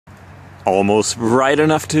almost bright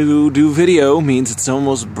enough to do video means it's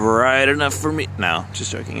almost bright enough for me. No,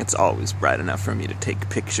 just joking. It's always bright enough for me to take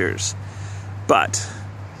pictures. But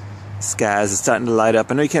skies is starting to light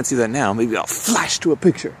up. I know you can't see that now. Maybe I'll flash to a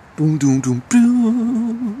picture. Boom, boom, boom,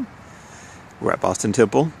 boom. We're at Boston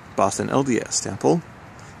Temple, Boston LDS Temple.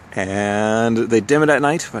 And they dim it at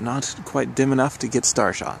night, but not quite dim enough to get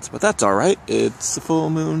star shots. But that's alright. It's a full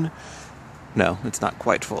moon. No, it's not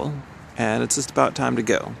quite full. And it's just about time to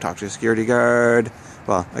go. Talk to a security guard.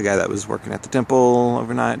 Well, a guy that was working at the temple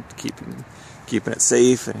overnight, keeping it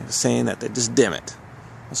safe, and he was saying that they just dim it.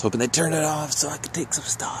 I was hoping they'd turn it off so I could take some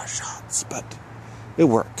star shots, but it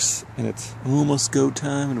works. And it's almost go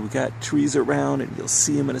time, and we got trees around, and you'll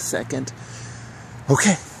see them in a second.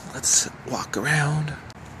 Okay, let's walk around.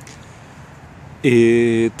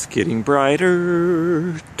 It's getting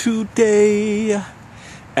brighter today.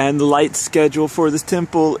 And the light schedule for this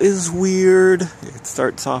temple is weird. It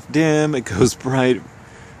starts off dim, it goes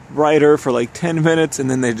brighter for like 10 minutes, and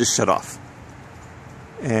then they just shut off.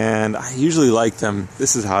 And I usually like them.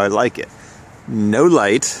 This is how I like it. No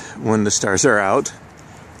light when the stars are out.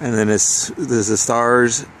 And then as the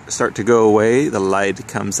stars start to go away, the light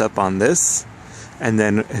comes up on this. And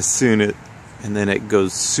then it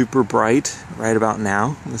goes super bright right about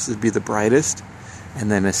now. This would be the brightest. And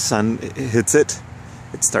then as sun hits it,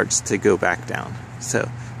 it starts to go back down. So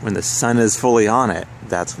when the sun is fully on it,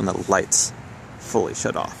 that's when the lights fully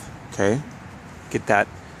shut off. Okay? Get that?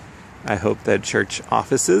 I hope that church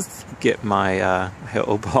offices get my, I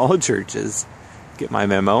hope all churches get my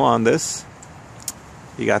memo on this.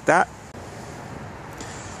 You got that?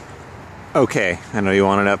 Okay, I know you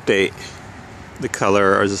want an update. The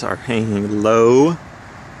colors are hanging low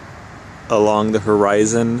along the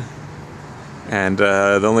horizon. And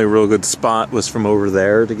the only real good spot was from over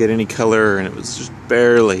there to get any color, and it was just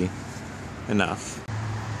barely enough.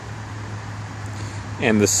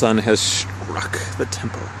 And the sun has struck the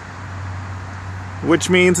temple. Which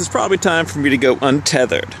means it's probably time for me to go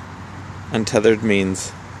untethered. Untethered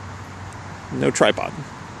means no tripod.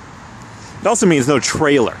 It also means no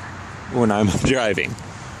trailer when I'm driving.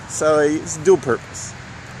 So it's dual purpose.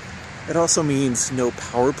 It also means no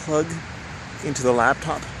power plug into the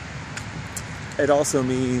laptop. It also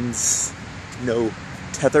means no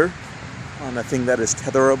tether on a thing that is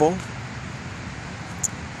tetherable.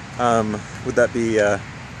 Would that be, yeah,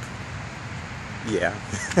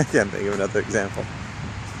 I can't think of another example.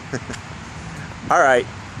 Alright,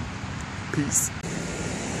 peace.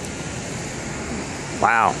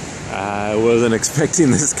 Wow, I wasn't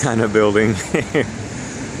expecting this kind of building.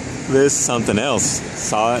 This is something else.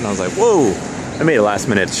 Saw it and I was like, whoa! I made a last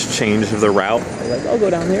minute change of the route. I was like, I'll go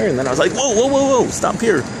down there, and then I was like, whoa, whoa, whoa, whoa, stop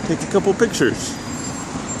here, take a couple pictures.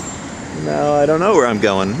 Now I don't know where I'm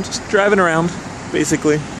going. I'm just driving around,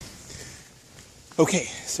 basically. Okay,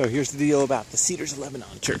 so here's the deal about the Cedars of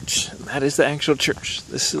Lebanon Church. That is the actual church.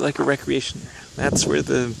 This is like a recreation. That's where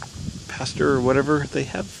the pastor or whatever they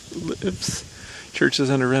have lives. Church is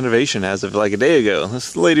under renovation as of like a day ago.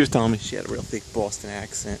 This lady was telling me she had a real thick Boston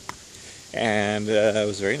accent. And it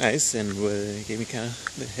was very nice, and gave me kind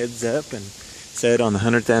of the heads up and said on the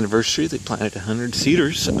 100th anniversary they planted 100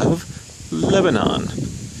 cedars of Lebanon.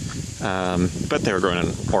 But they were grown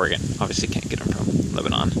in Oregon. Obviously can't get them from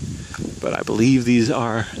Lebanon. But I believe these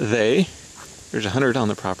are they. There's 100 on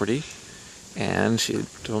the property. And she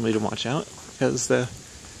told me to watch out because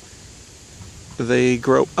they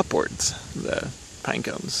grow upwards, the pine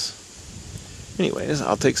cones. Anyways,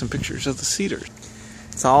 I'll take some pictures of the cedars.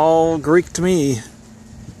 It's all Greek to me.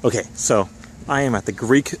 Okay, so I am at the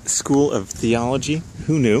Greek School of Theology.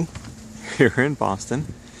 Who knew? Here in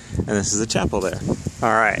Boston. And this is a chapel there.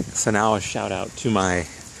 Alright, so now a shout out to my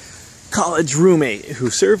college roommate who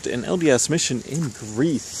served an LDS mission in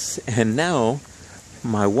Greece. And now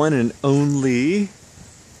my one and only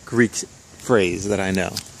Greek phrase that I know.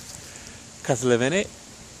 Katalevene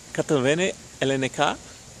elenika.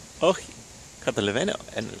 Ochi. Katalevene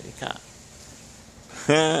elenika.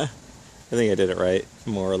 I think I did it right,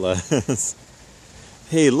 more or less.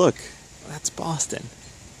 Hey, look, that's Boston.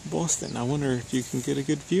 Boston, I wonder if you can get a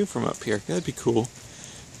good view from up here. That'd be cool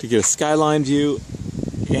to get a skyline view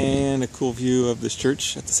and a cool view of this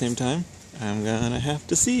church at the same time. I'm gonna have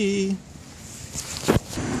to see.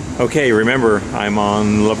 Okay, remember, I'm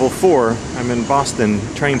on level 4. I'm in Boston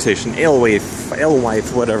train station,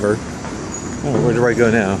 Alewife, whatever. Oh, where do I go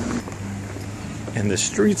now? And the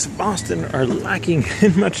streets of Boston are lacking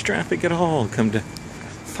in much traffic at all, come to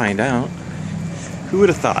find out. Who would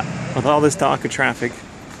have thought? With all this talk of traffic,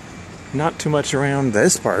 not too much around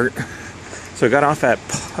this part. So I got off at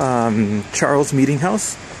Charles Meeting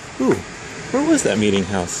House. Ooh, where was that meeting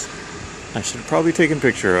house? I should have probably taken a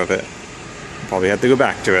picture of it. Probably have to go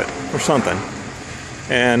back to it or something.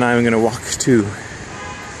 And I'm gonna walk to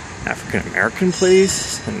African American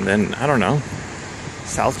place and then, I don't know,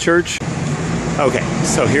 South Church. Okay,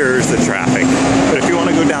 so here's the traffic. But if you want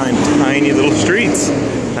to go down tiny little streets,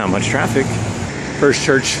 not much traffic.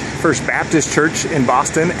 First Baptist Church in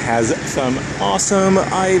Boston has some awesome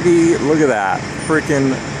ivy. Look at that,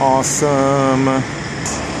 freaking awesome.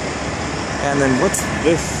 And then what's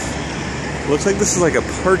this? Looks like this is like a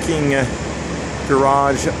parking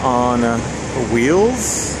garage on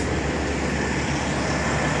wheels.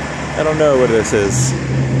 I don't know what this is.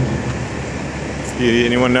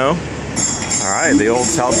 Anyone know? Alright, the Old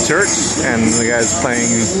South Church, and the guy's playing,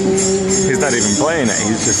 he's not even playing it,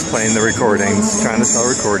 he's just playing the recordings, trying to sell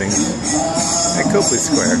recordings at Copley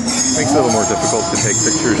Square. Makes it a little more difficult to take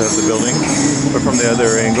pictures of the building, but from the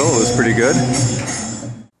other angle it was pretty good.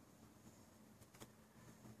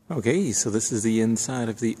 Okay, so this is the inside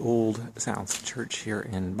of the Old South Church here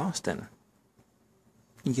in Boston.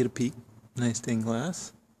 You get a peek, nice stained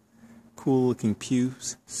glass, cool looking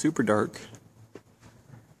pews, super dark.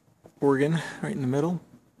 Organ right in the middle,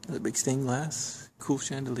 the big stained glass, cool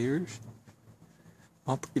chandeliers.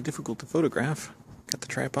 All pretty difficult to photograph. Got the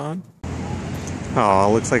tripod. Oh,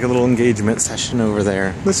 looks like a little engagement session over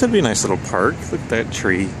there. This would be a nice little park. Look at that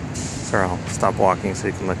tree. Sorry, I'll stop walking so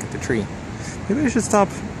you can look at the tree. Maybe I should stop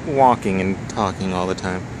walking and talking all the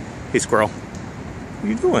time. Hey, squirrel. What are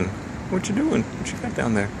you doing? What you doing? What you got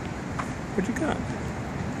down there? What you got?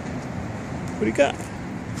 What do you got?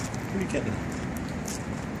 What are you getting?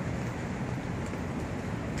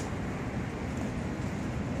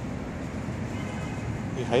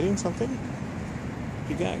 You hiding something? What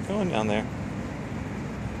you got going down there?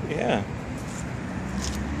 Yeah.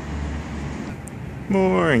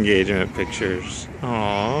 More engagement pictures.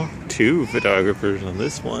 Aww, 2 photographers on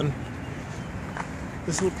this one.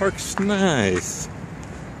 This little park's nice.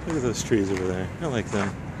 Look at those trees over there. I like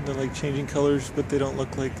them. They're like changing colors, but they don't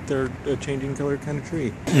look like they're a changing color kind of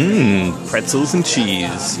tree. Mmm, pretzels and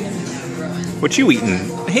cheese. What you eating?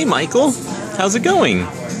 Hey, Michael. How's it going?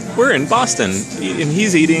 We're in Boston, and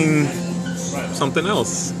he's eating something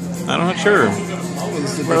else. I'm not sure.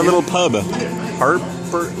 We're at a little pub. Harp,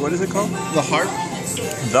 what is it called? The Harp?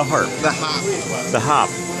 The Harp. The Hop. The Hop.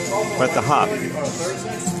 We're at the Hop.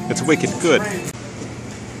 It's wicked good.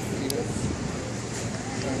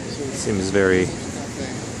 Seems very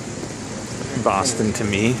Boston to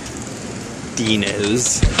me.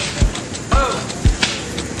 Dino's.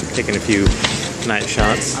 Taking a few night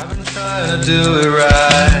shots. I've been trying to do it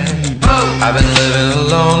right. I've been living a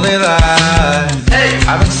lonely life.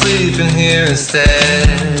 I've been sleeping here instead.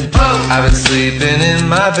 I've been sleeping in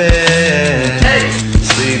my bed.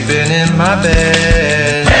 Sleeping in my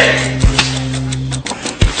bed.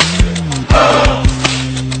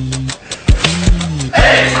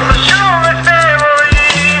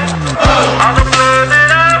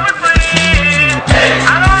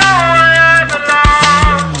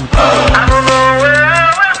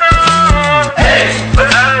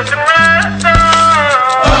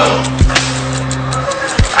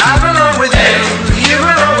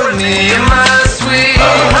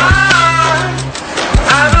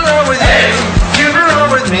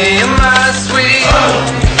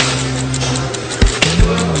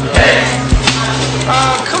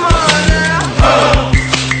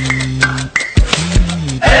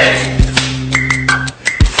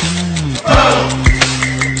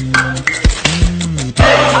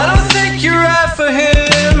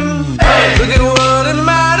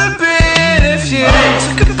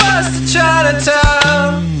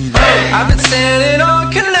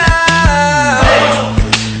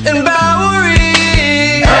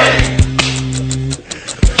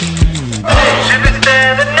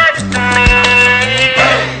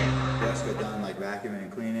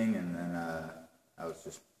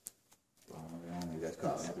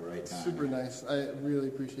 Super nice. I really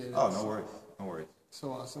appreciate it. Oh, no worries. No worries.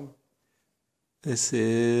 So awesome. This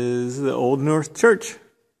is the Old North Church.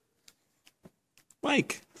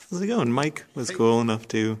 Mike, how's it going? Mike was cool enough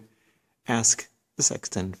to ask the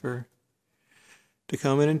sexton to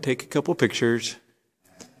come in and take a couple pictures.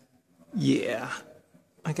 Yeah,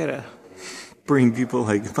 I gotta bring people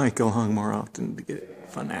like Mike along more often to get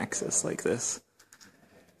fun access like this.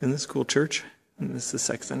 In this cool church. And this is the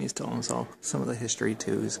sexton. He's telling us all some of the history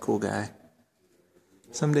too. He's a cool guy.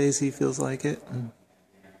 Some days he feels like it, and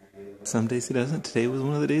some days he doesn't. Today was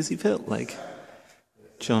one of the days he felt like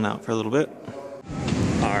chilling out for a little bit.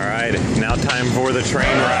 All right, now time for the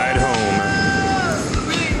train ride home.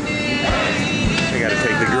 I got to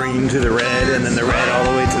take the green to the red, and then the red all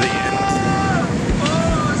the way